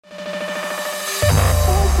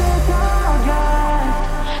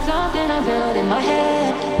I build in my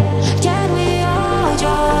head. Can we all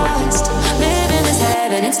just live in this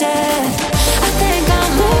heaven instead? I think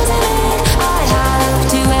I'm losing it. I have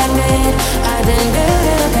to admit, I've been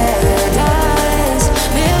building a paradise,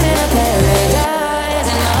 building a paradise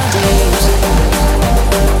in my dreams.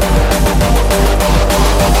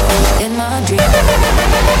 In my dreams.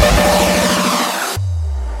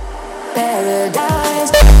 Paradise.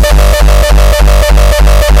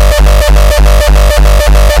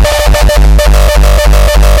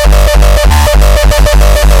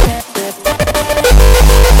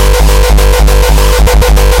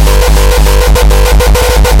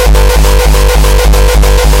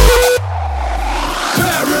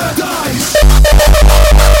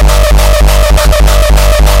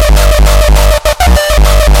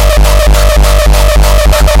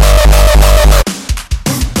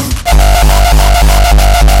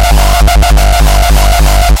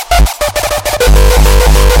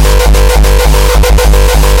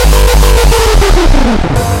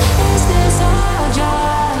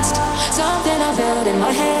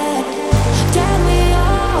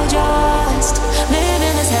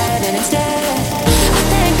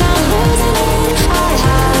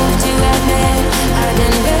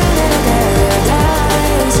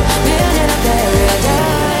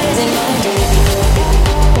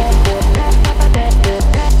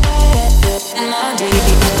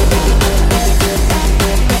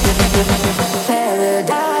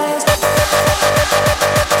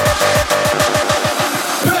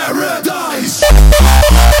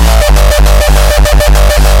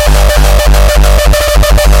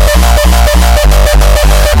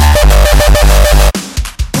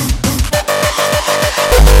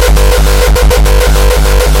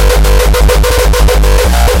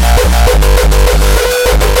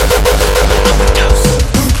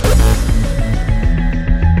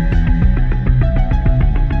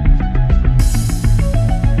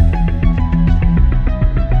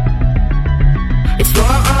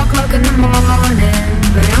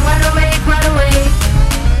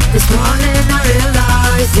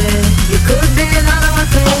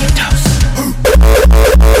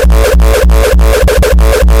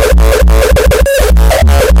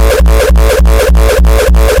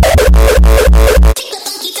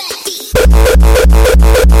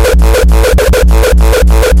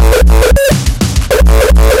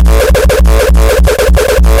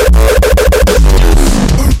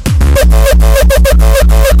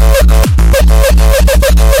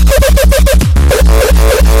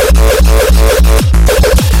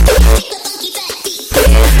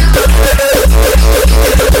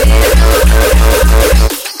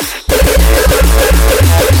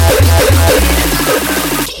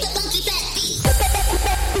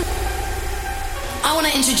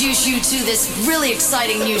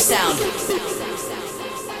 New sound.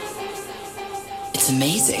 It's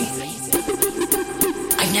amazing.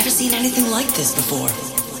 I've never seen anything like this before.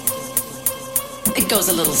 It goes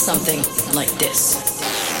a little something like this.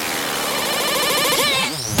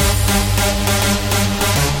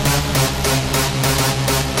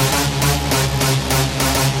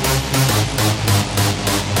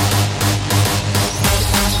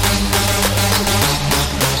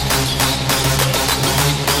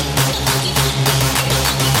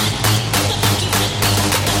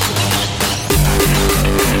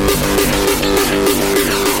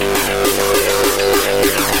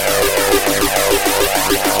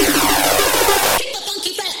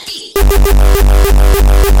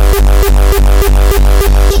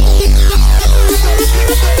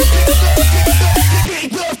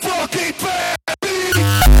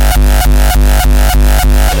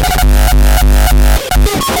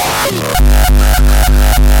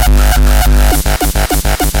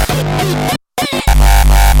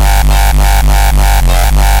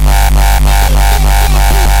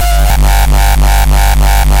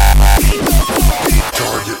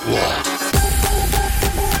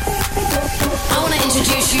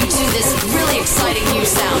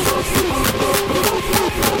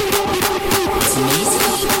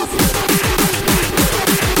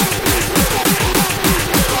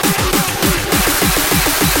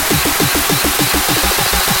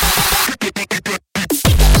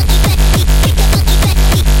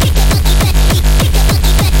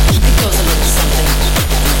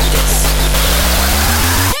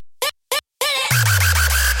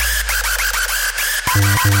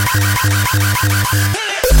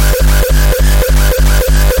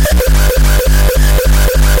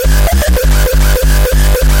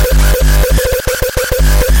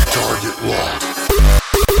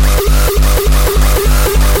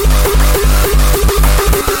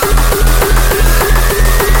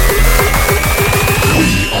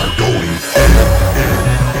 Going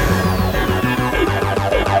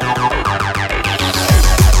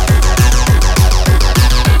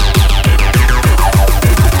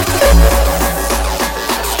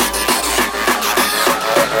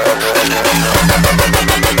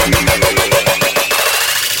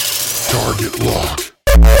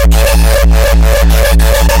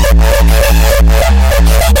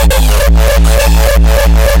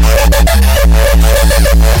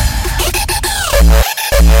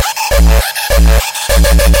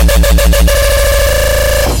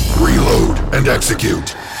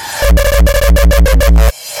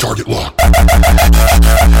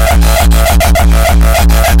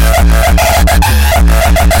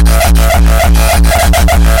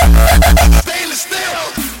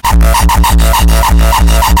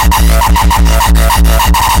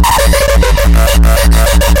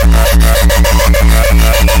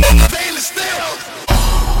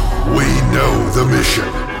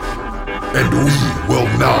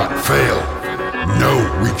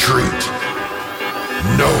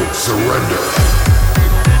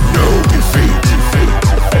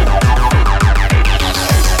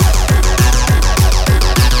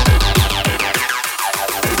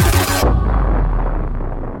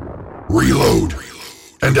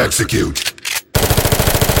execute.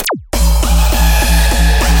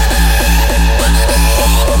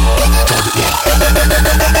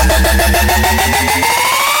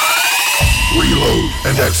 Reload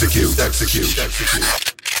and execute.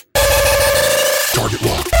 Target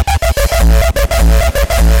lock.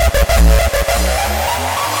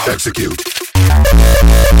 Execute.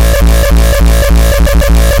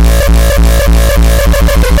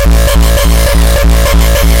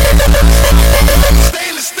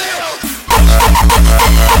 Stainless steel.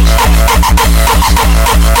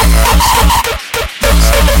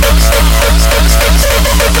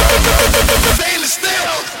 Stainless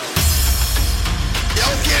steel.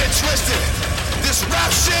 Don't get it twisted. This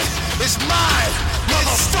rap shit is mine.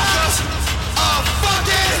 Motherfuckers are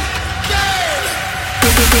fucking dead.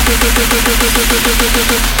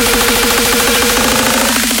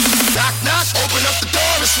 Knock, knock, open up the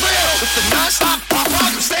door, it's real. It's the non-stop pop-up,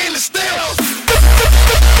 I'm stainless steel.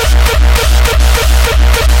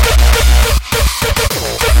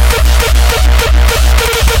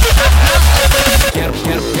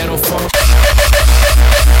 Ghetto funk.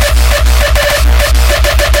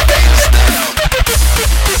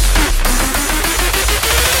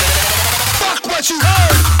 Fuck what you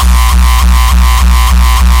heard.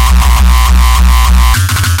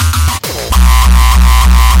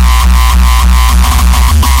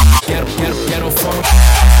 Ghetto funk.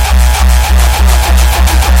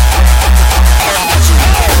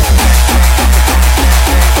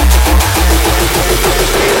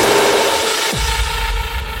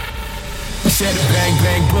 Said bang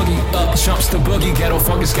bang boogie, up jumps the boogie. Ghetto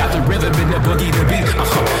funk has got the rhythm in the boogie to beat.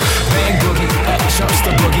 Bang boogie, up jumps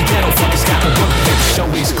the boogie. Ghetto funk has got the boogie. The show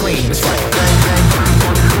is clean. It's right. Bang bang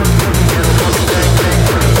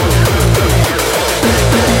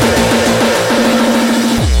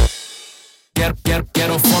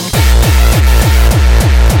ghetto funk.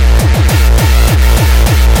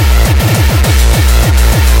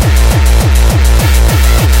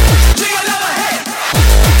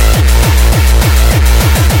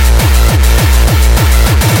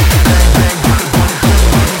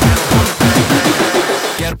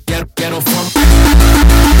 Ghetto funk.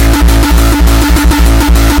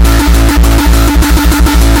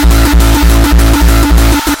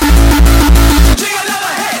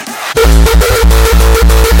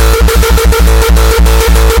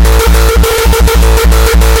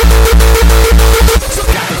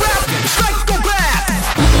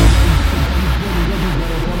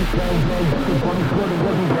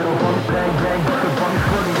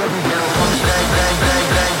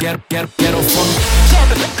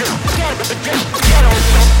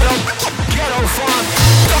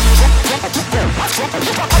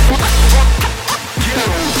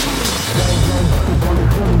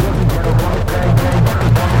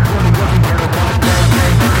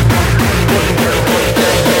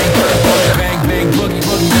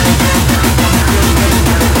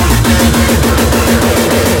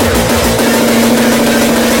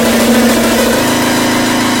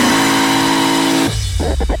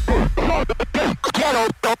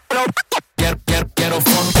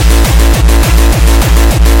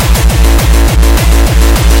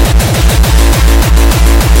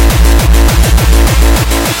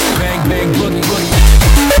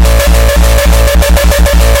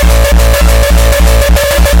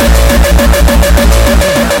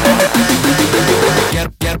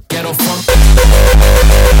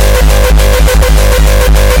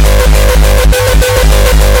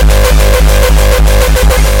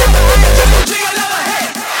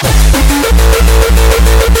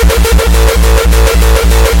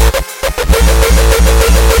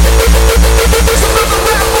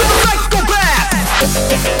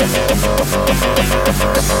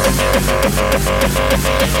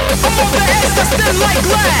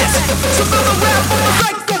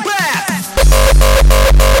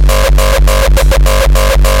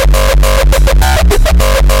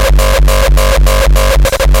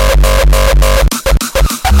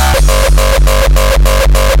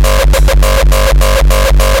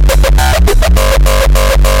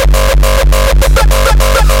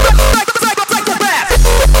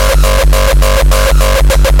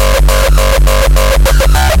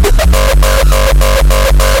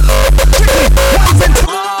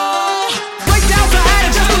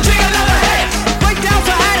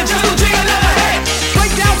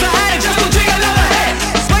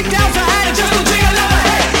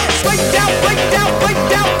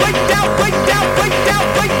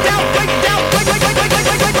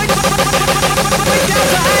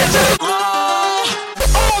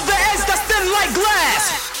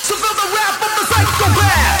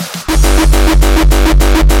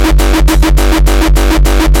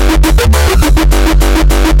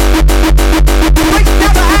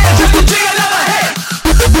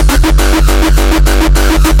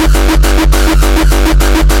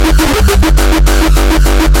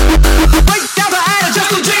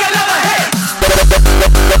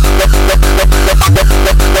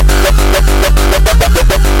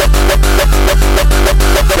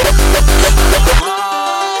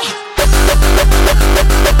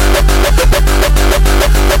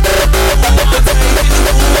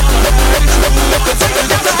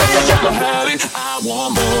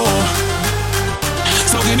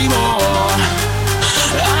 me more.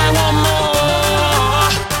 I want more.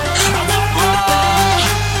 I want more.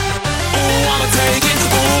 Ooh, I'ma take it.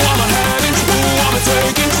 Ooh, I'ma have it. Ooh, I'ma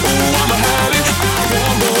take it. Ooh, I'ma have it. I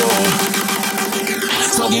want more.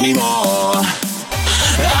 So give me more.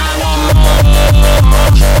 I want more.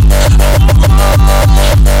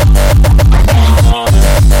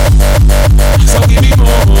 So give me more.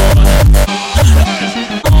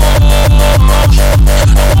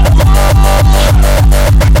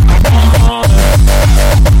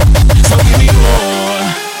 So give me more.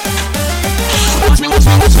 Watch me take it.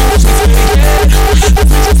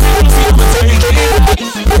 I'ma take it.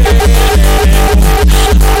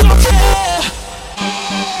 I don't care.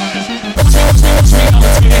 Watch me, I'ma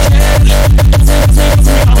take it.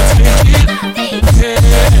 I'ma take it. I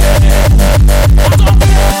don't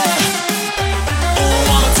care.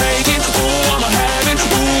 Ooh, I'ma take it. Ooh, I'ma have it.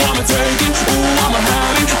 Ooh, I'ma take it. Ooh, I'ma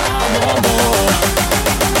have it. I want more.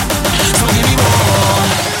 So give me more.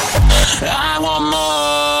 I want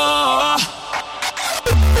more.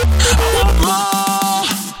 I want more.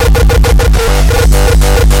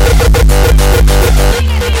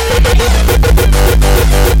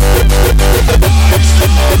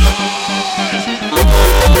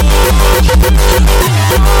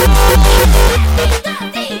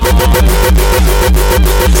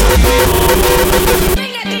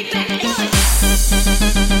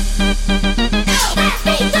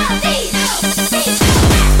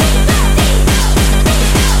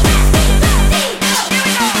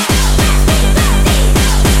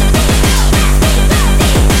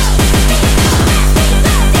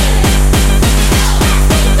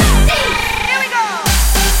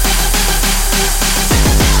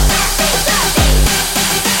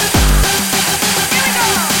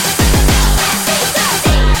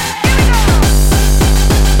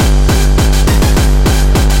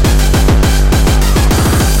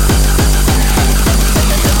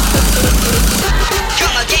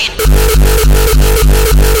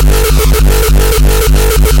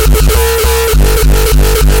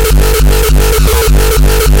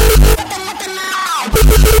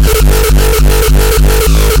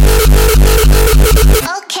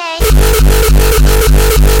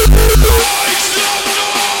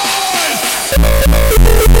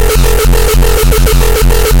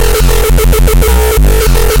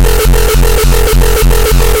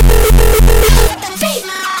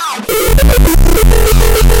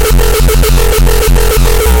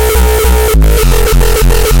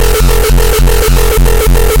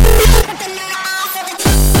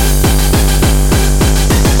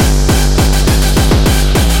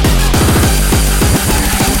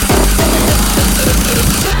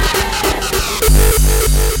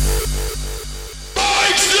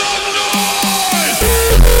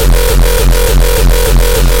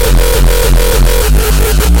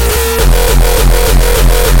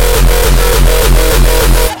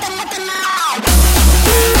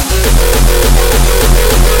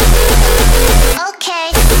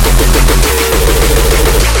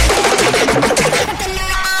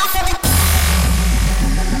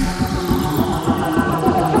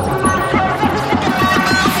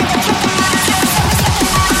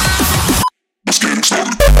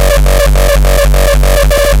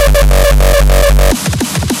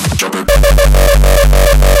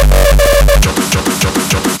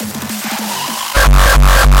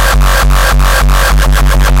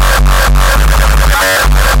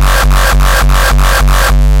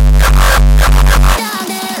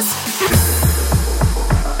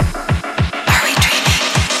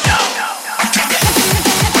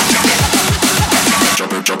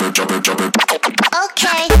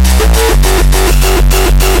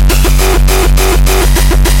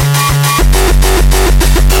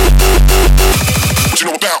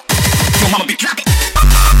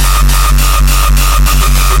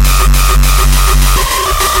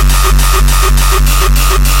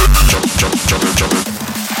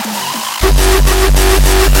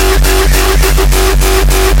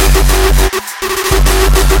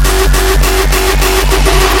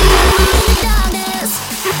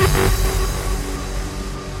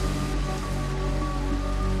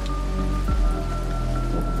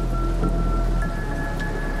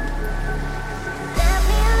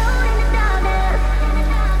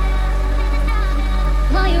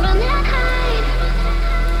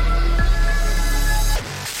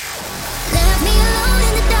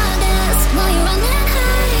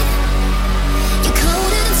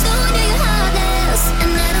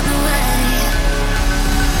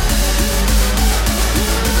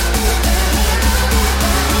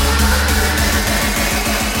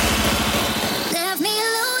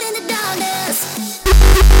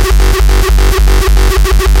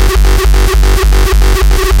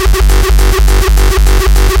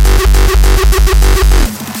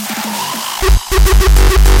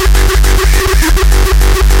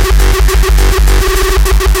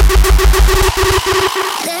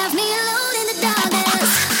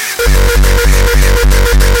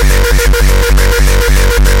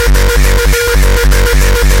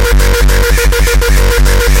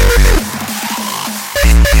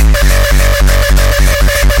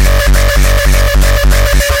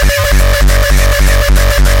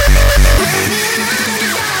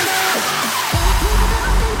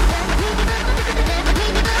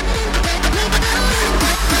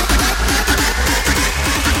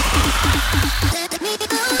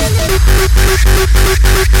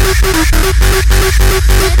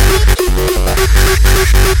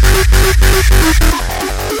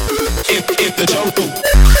 If the jungle.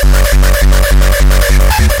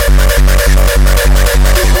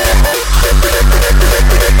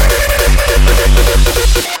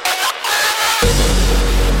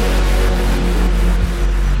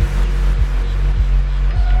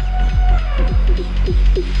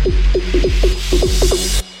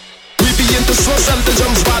 And the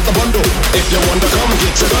drums by the bundle. If you wanna come,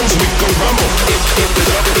 get your guns, we gon' rumble.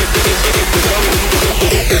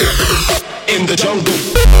 In the jungle.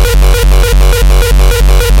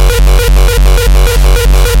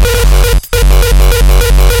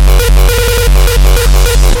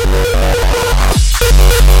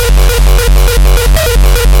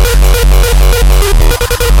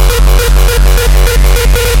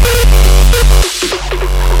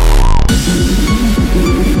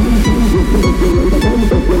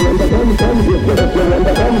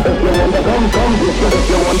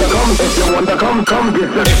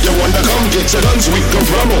 If you wanna come, get your guns, we gon'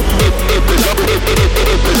 rumble. If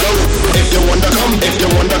you wanna come, get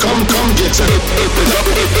your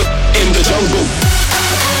in the jungle.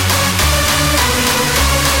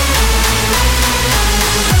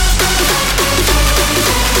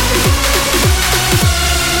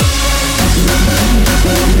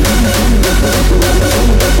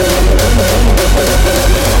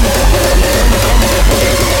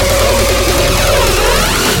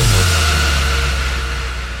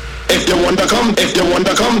 If you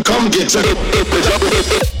wanna come, get your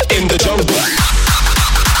in the jungle.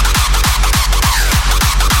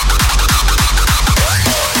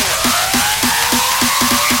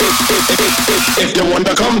 If you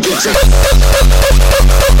wanna come, get your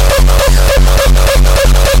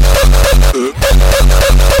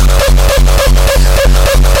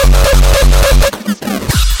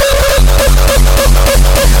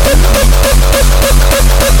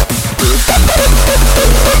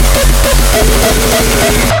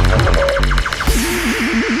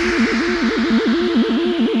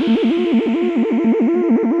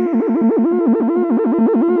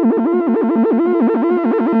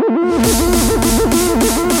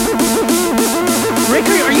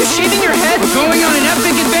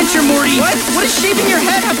What does shaving your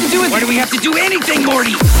head have to do with... Why do we have to do anything,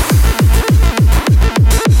 Morty?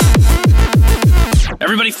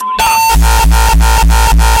 Everybody f*** off.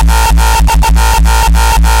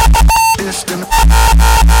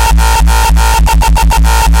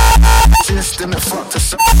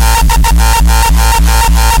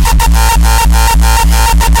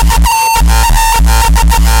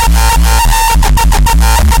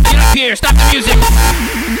 Get up here, stop the music.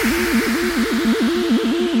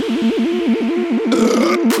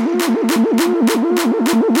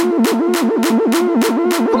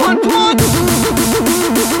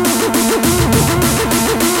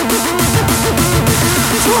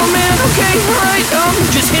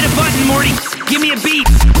 Just hit a button, Morty. Give me a beat.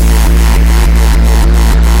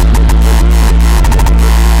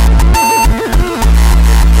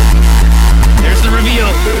 There's the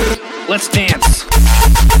reveal. Let's dance.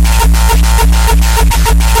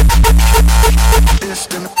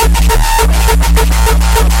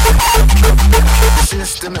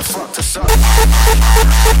 System that fucked us up.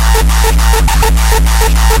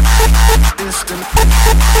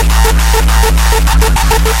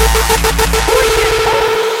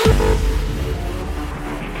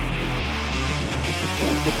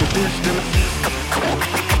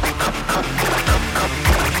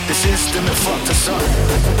 The system that fucked us up.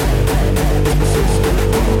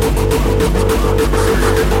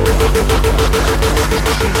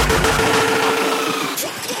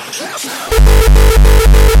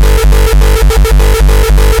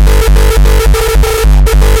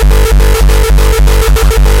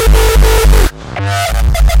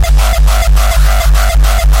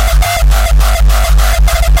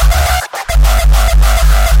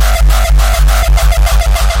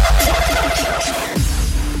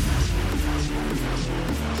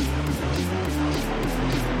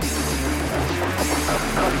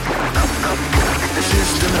 The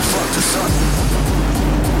system that fucked us up.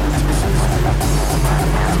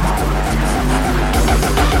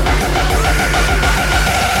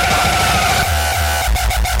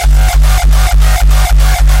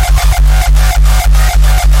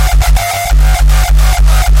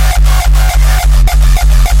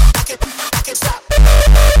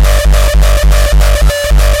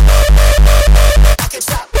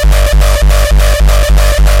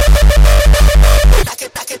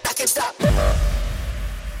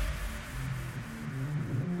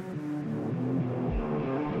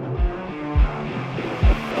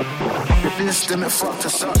 system, it fucked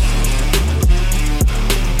us up.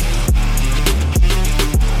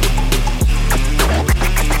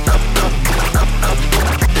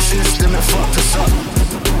 The system, it fucked us up.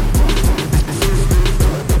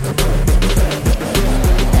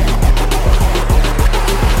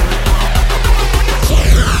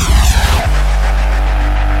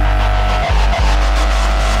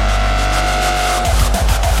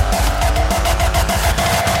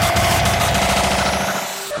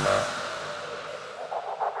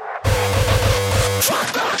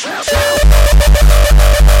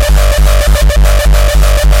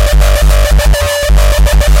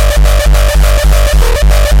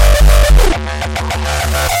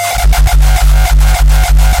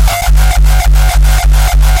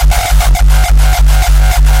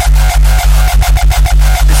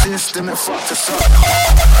 System, it fucked us up.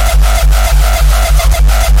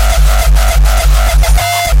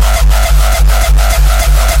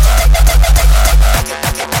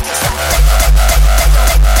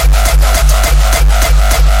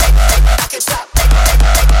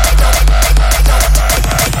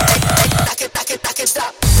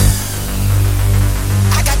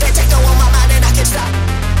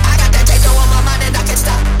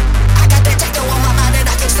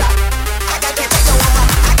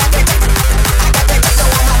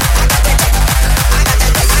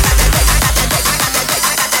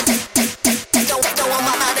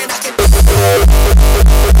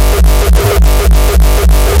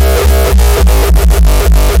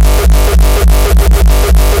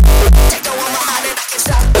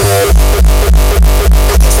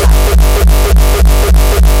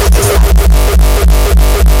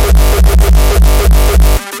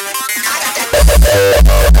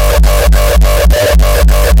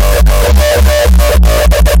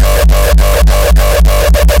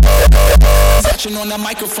 On the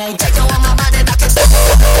microphone,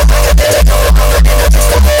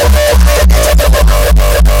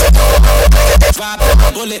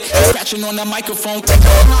 bullet, scratching on the microphone.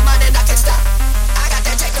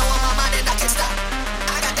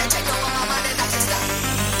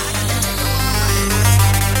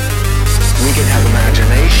 We can have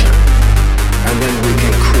imagination, and then we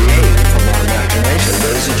can create from our imagination.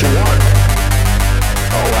 What is it you want?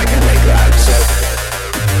 Oh, I can make that. So.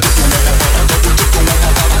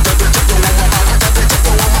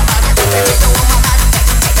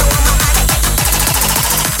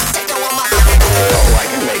 Oh, I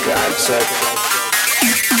can make that, so.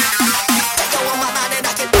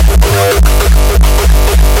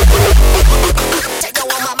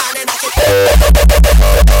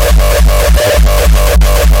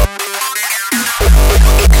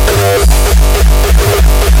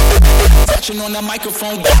 Touching on the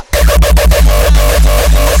microphone.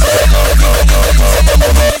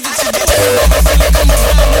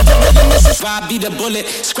 Vibe be the bullet,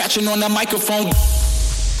 scratching on the microphone.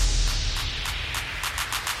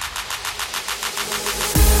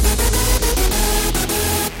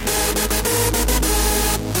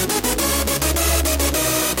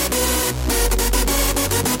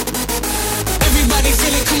 Everybody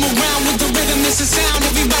feel it, come around with the rhythm, it's a sound.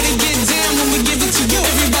 Everybody get down when we give it to you.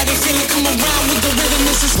 Everybody feel it, come around with the rhythm,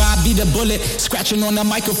 it's a vibe be the bullet, scratching on the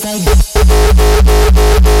microphone.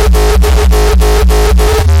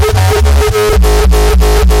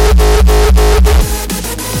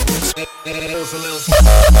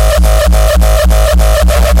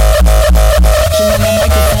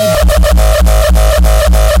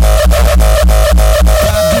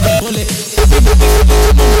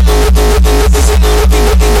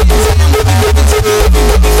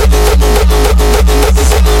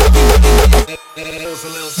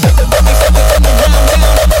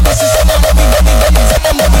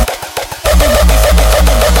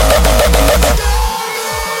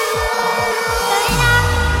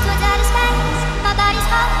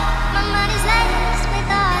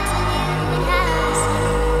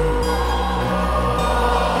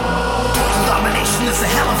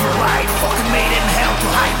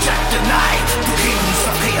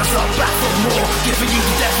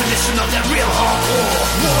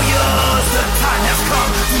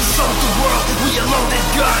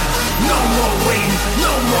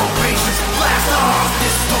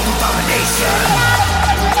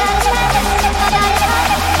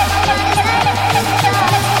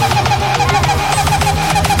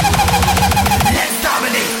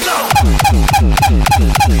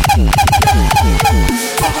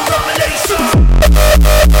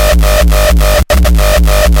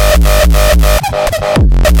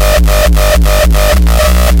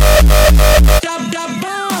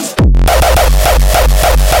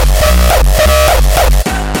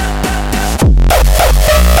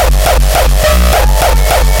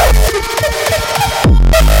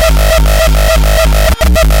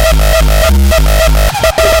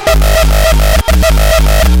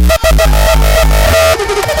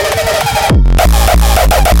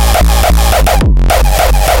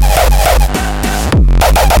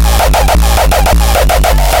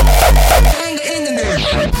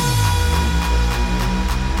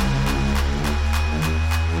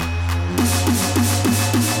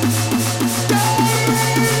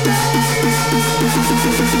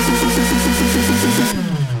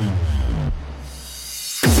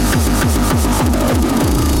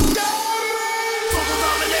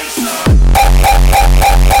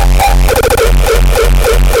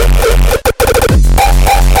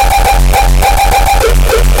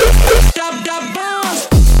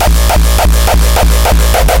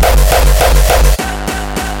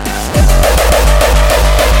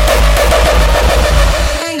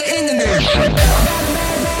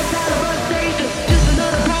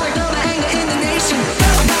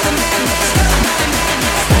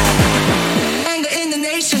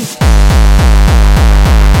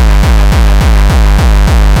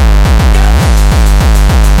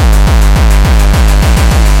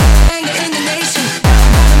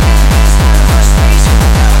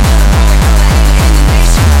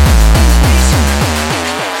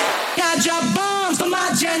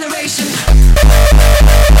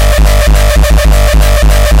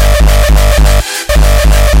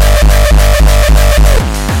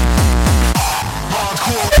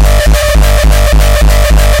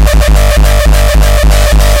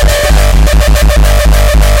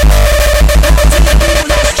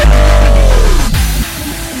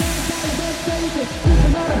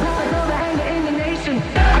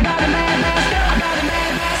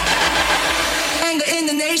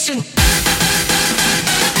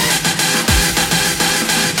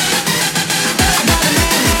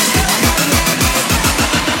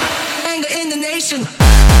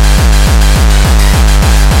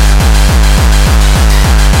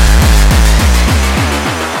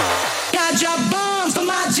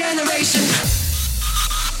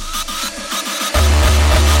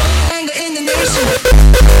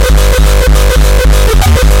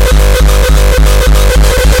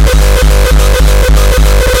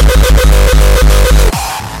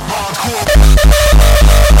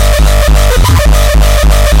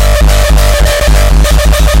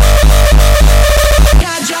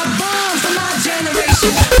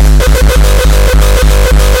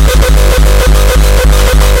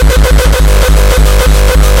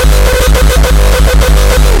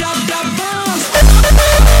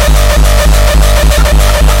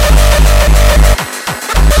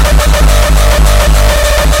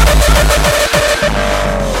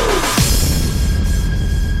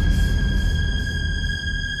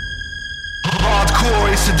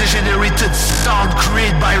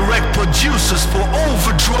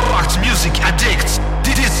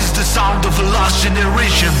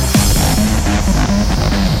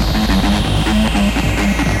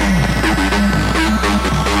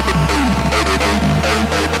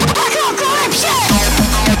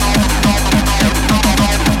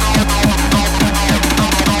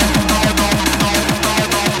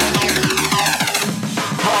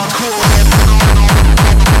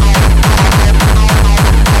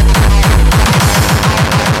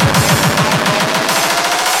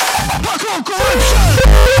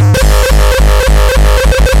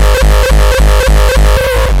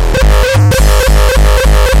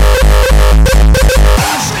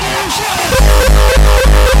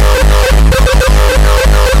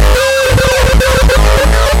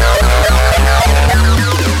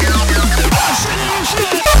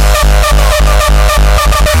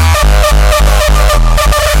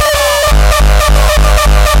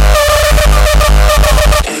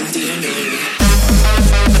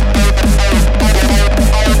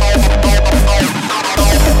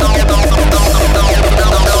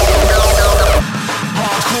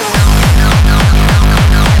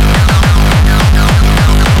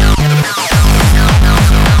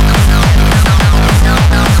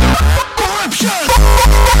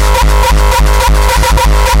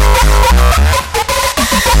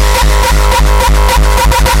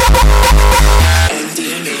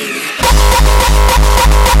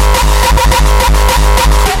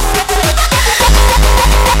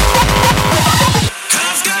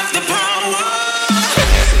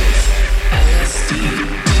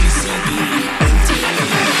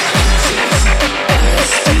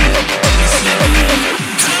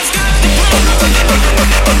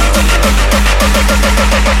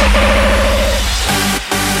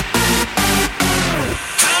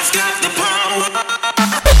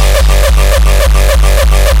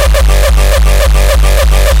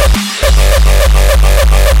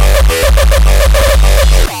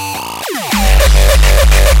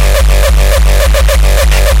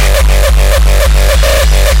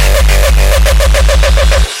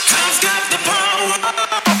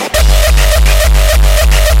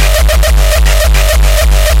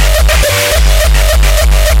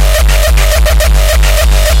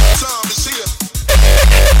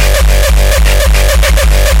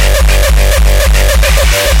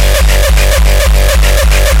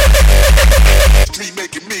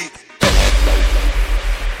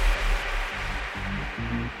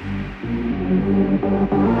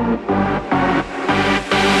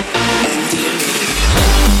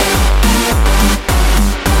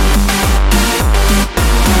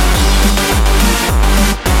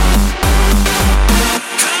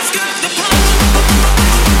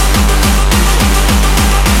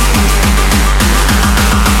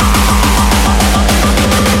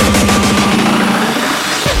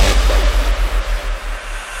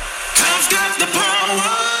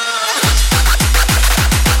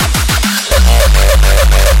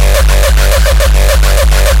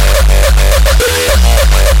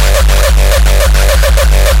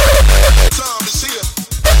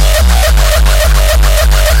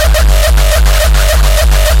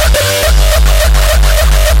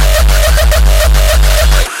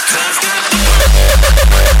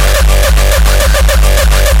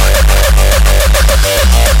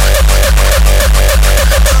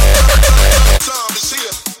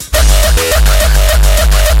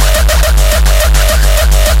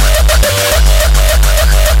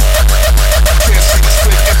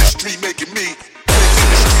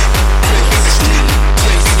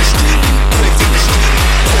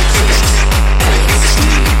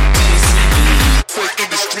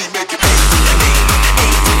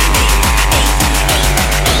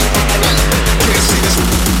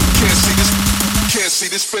 see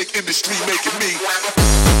this fake industry making me.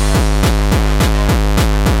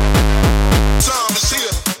 Time is here.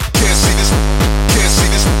 Can't see this. Can't see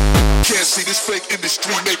this. Can't see this fake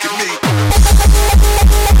industry making me.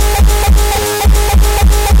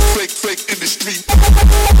 Fake industry.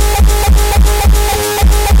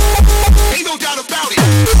 Ain't no doubt about it.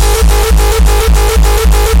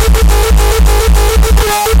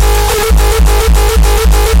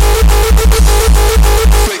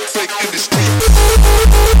 Fake industry.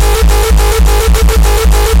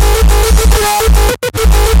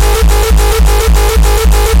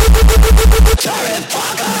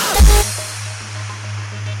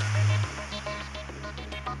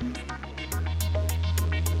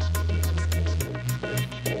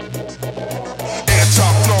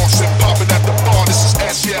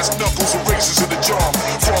 Ass knuckles and razors in the jaw.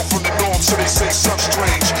 Far from the norm, so they say something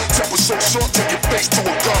strange. Temper so short, take your face to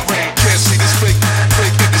a gun range. Can't see this fake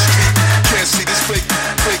industry. Can't see this fake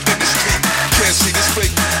industry. Can't see this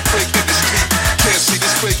fake industry. Can't see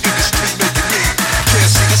this fake industry making me.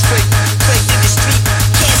 Can't see this fake industry.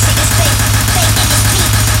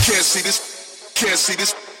 Can't see this fake industry. Can't see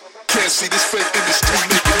this. Can't see this fake industry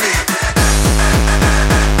making me.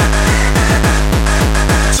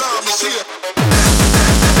 Time is here.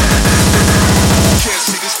 Can't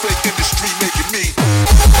see this fake industry making me.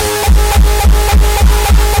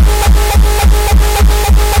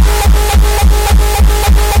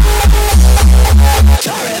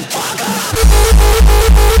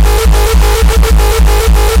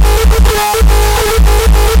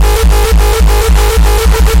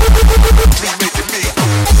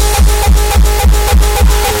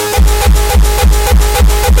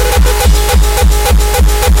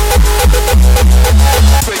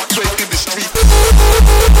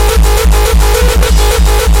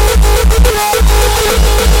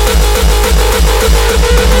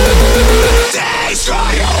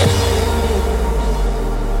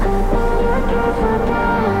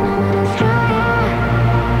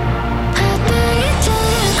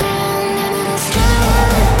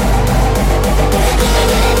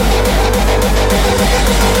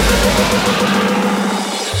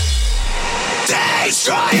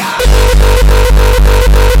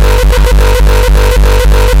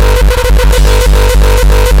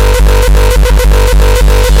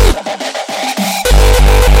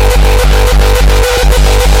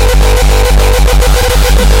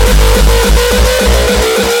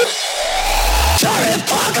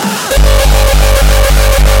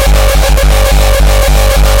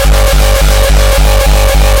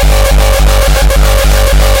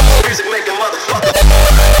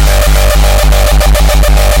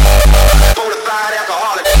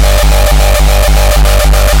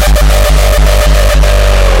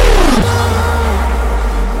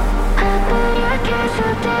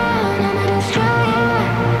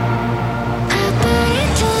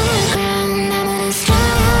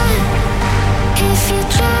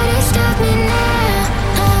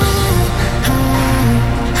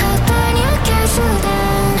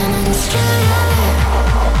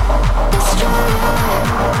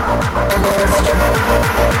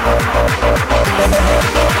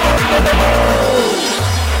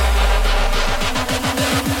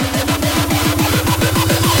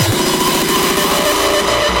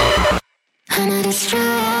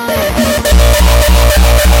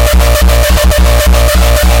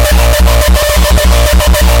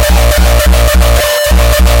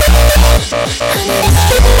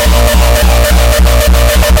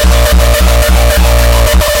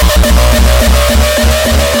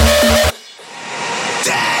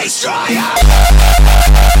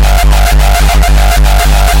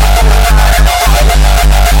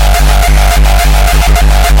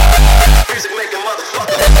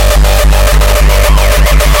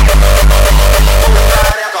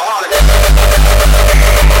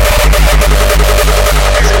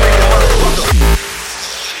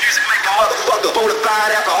 Motherfucker.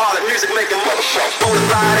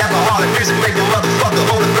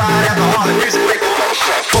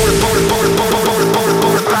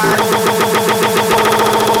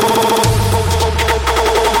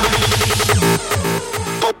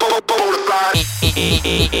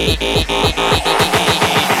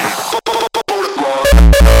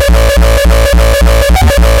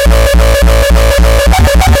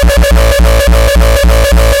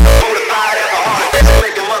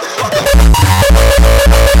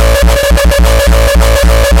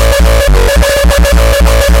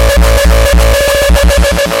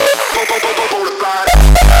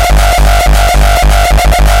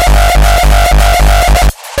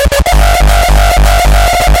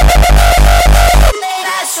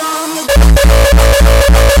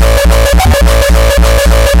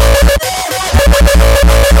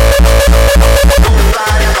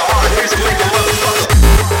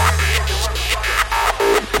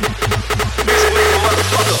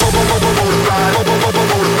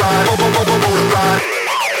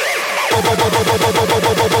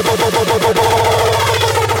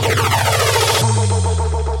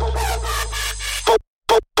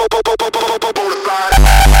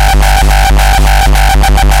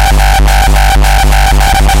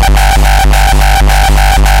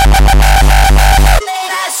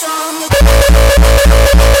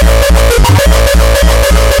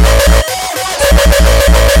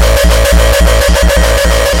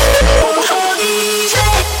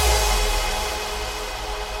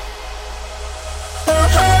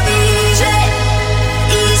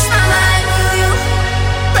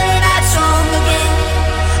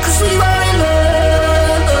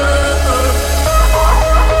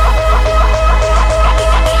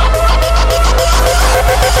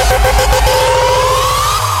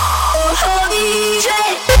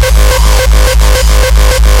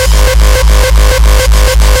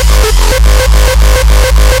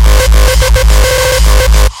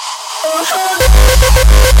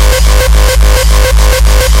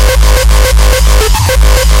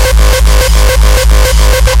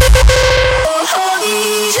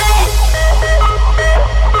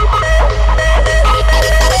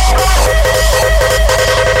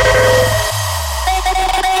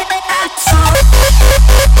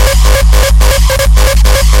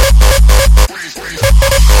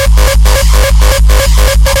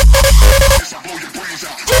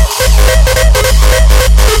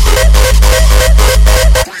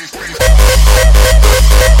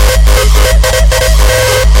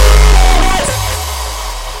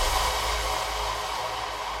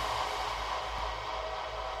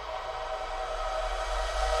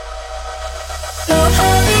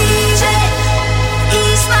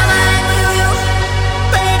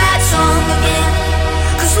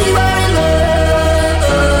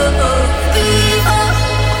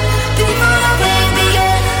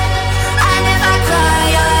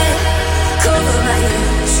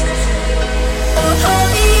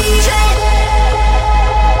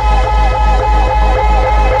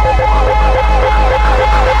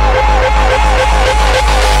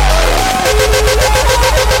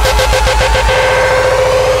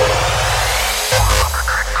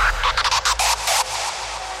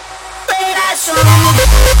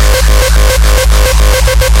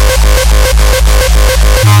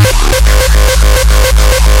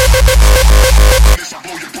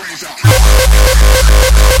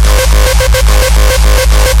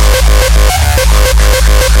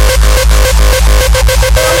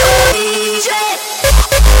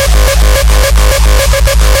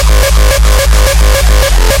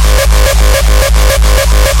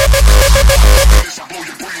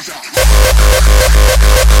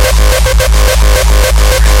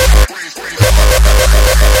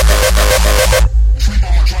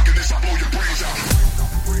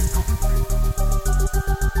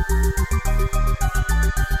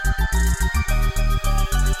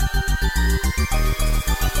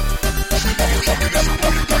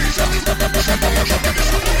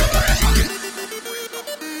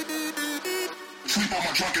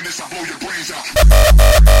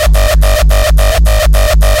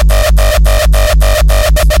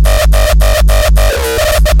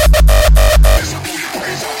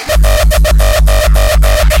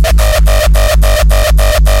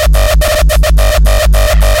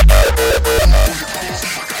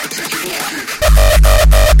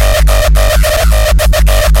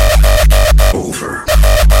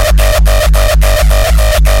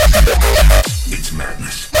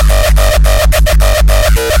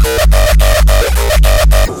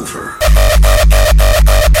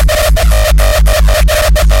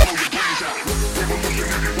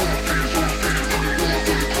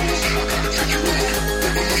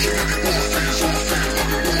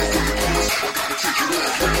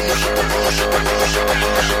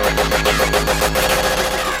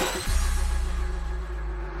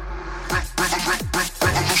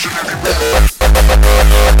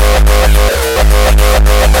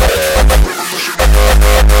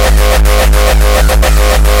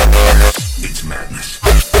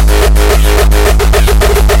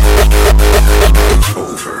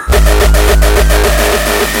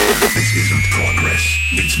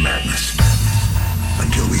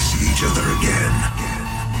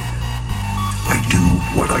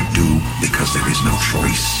 what I do because there is no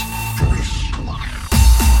choice.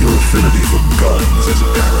 Your affinity for guns is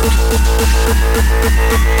apparent.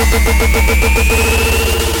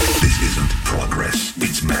 This isn't progress,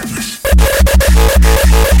 it's madness.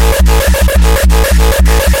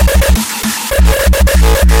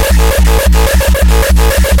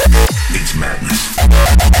 It's madness.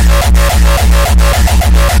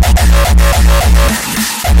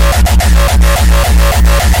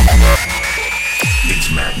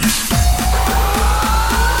 It's madness.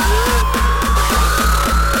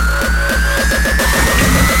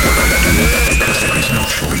 Because there is no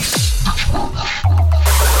choice.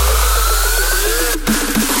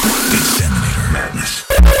 It's Samynator madness.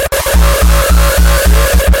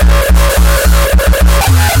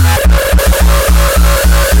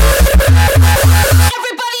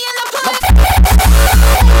 Everybody in the place.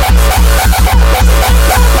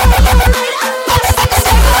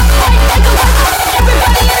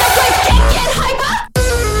 Everybody in the place.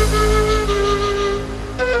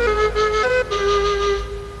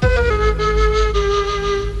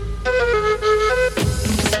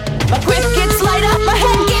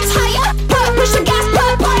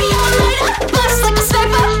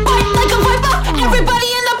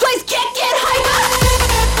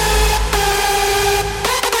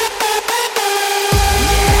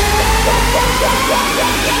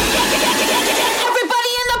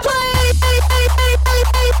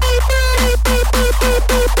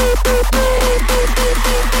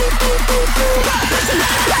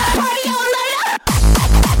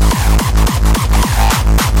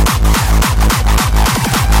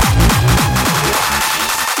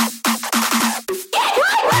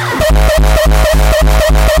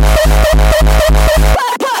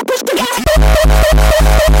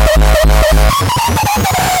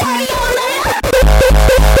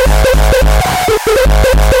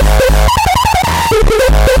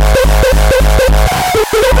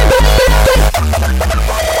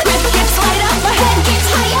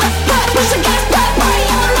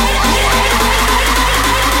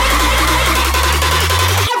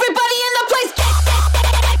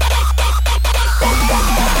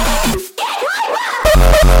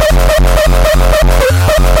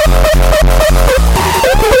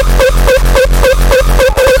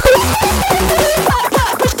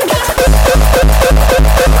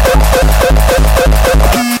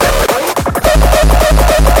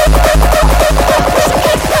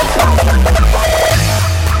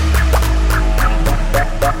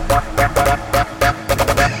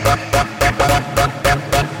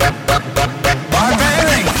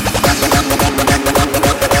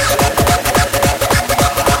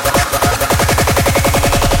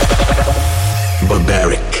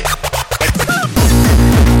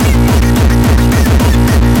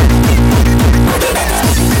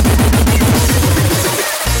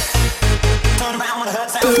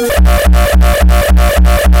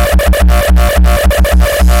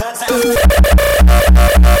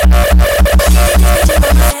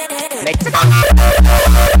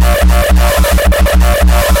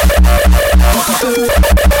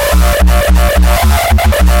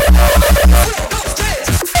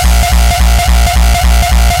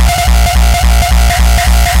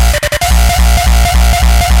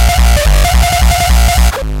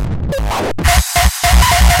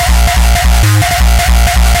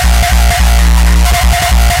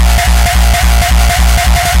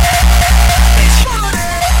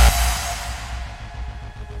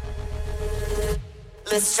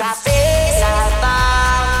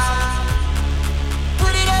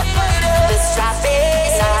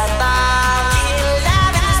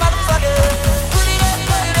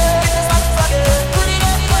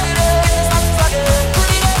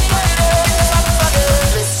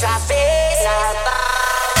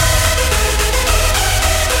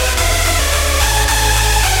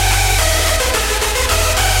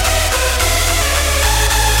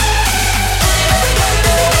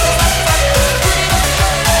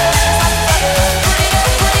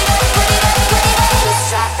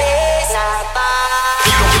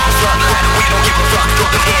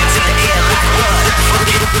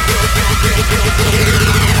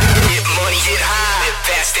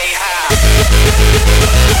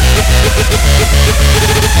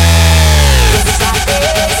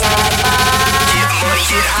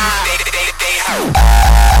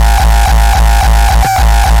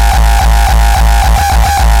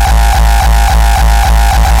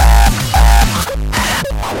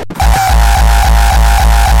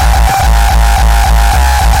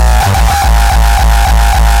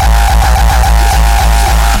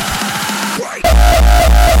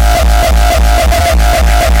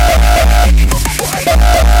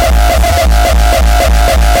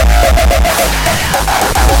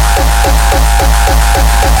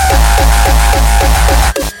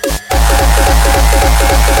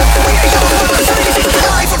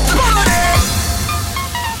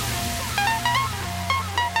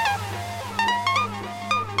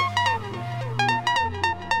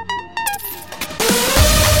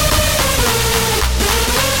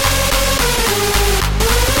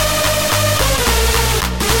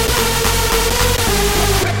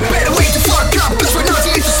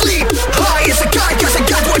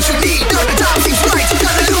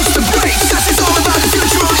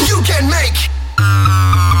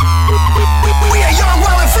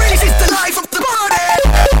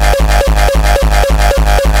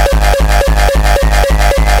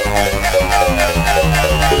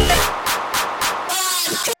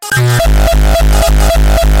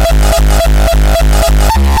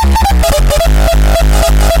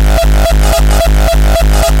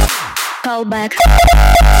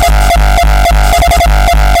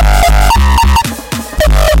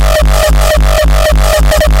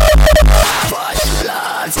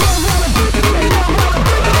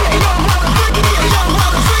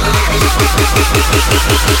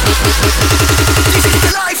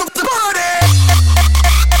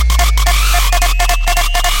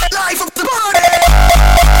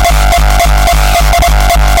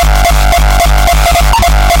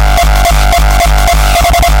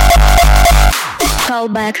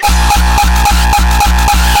 Back.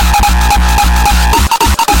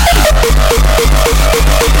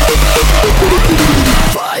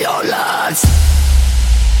 Violence.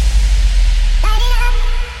 Light it up,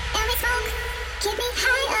 and we smoke. Keep me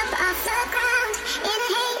high up off the ground. In the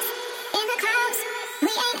haze, in the clouds. We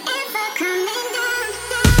ain't ever coming down.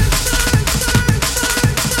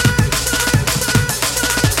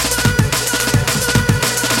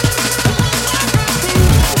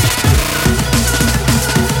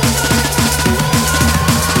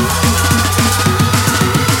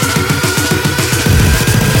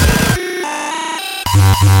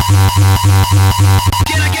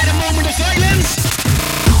 Can I get a moment of silence?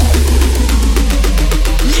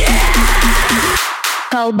 Yeah!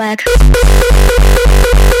 Call back.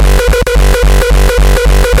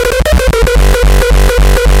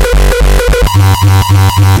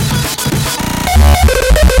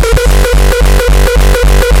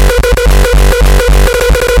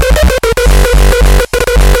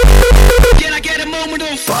 Can I get a moment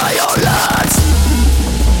of violence?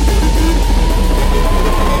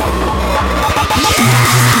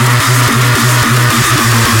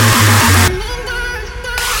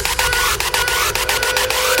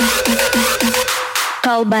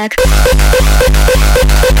 Call back.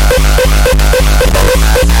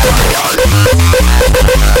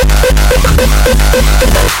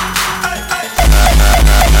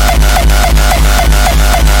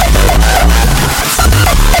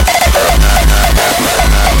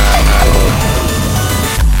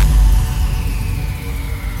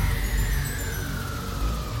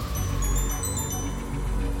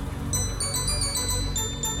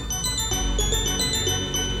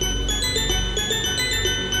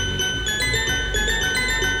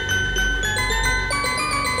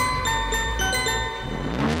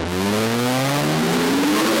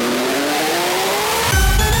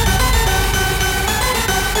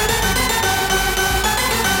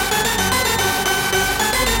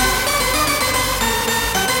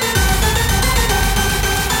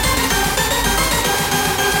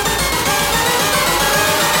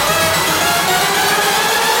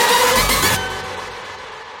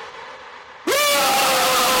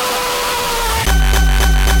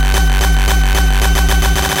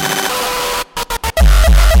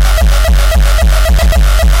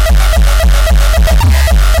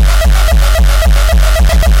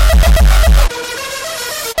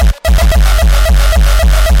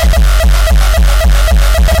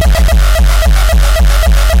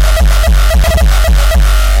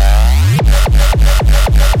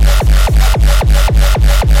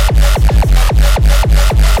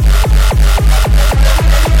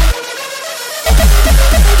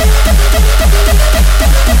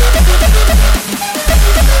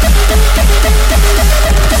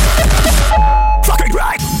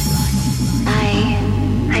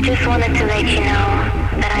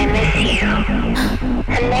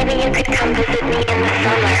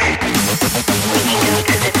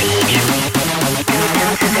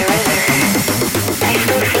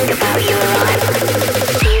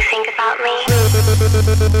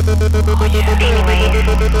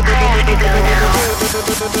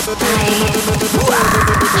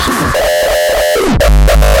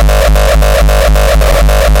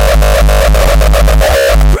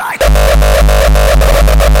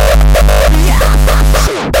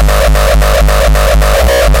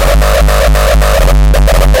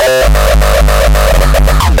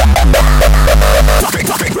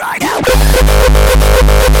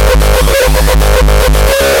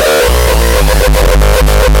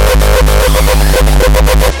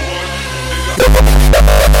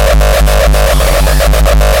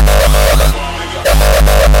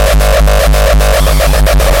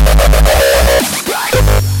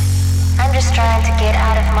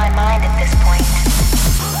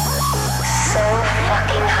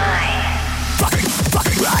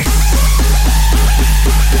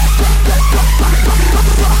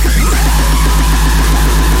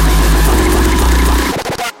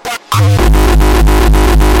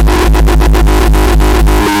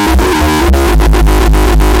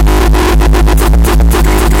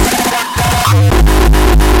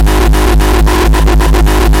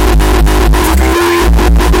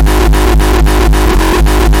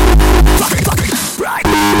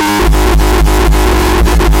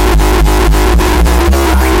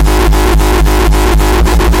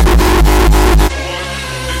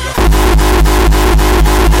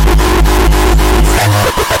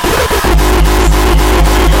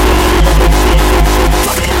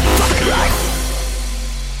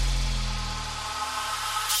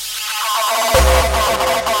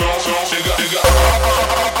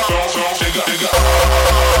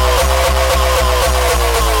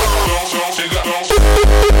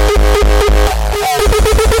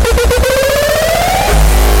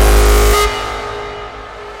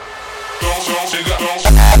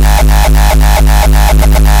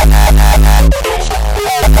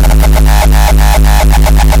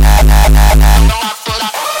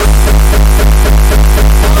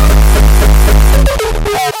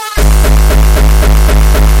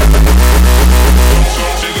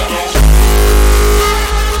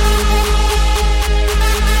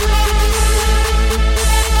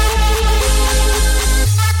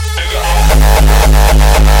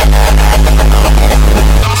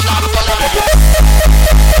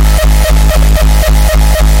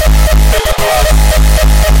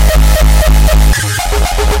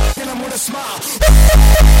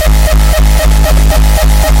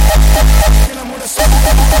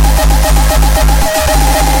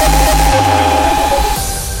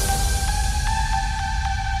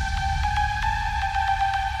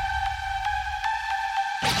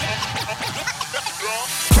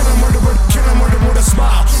 him with a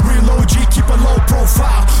smile. Reload G, keep a low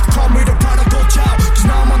profile. Call me the prodigal child, cause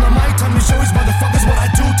now I'm on the mic. Time to show these motherfuckers what I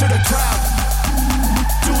do to the crowd.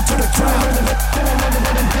 Do to the crowd.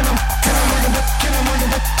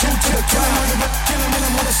 Do to the crowd. Kill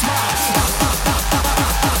him with a smile.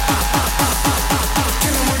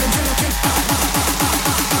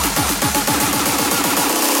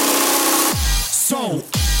 So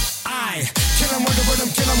I kill him with the rhythm,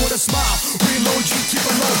 kill him with a smile. Reload G, keep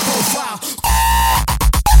a low profile.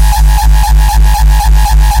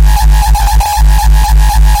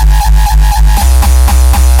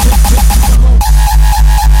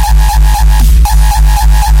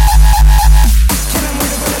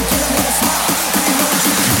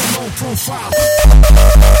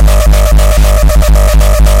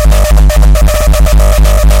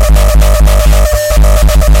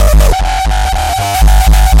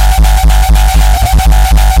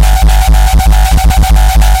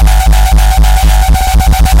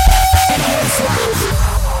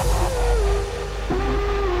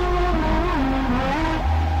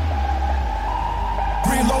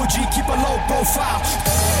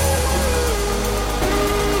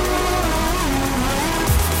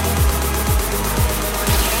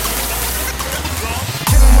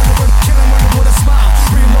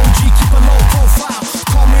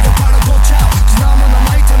 Call me the prodigal child, cause now I'm on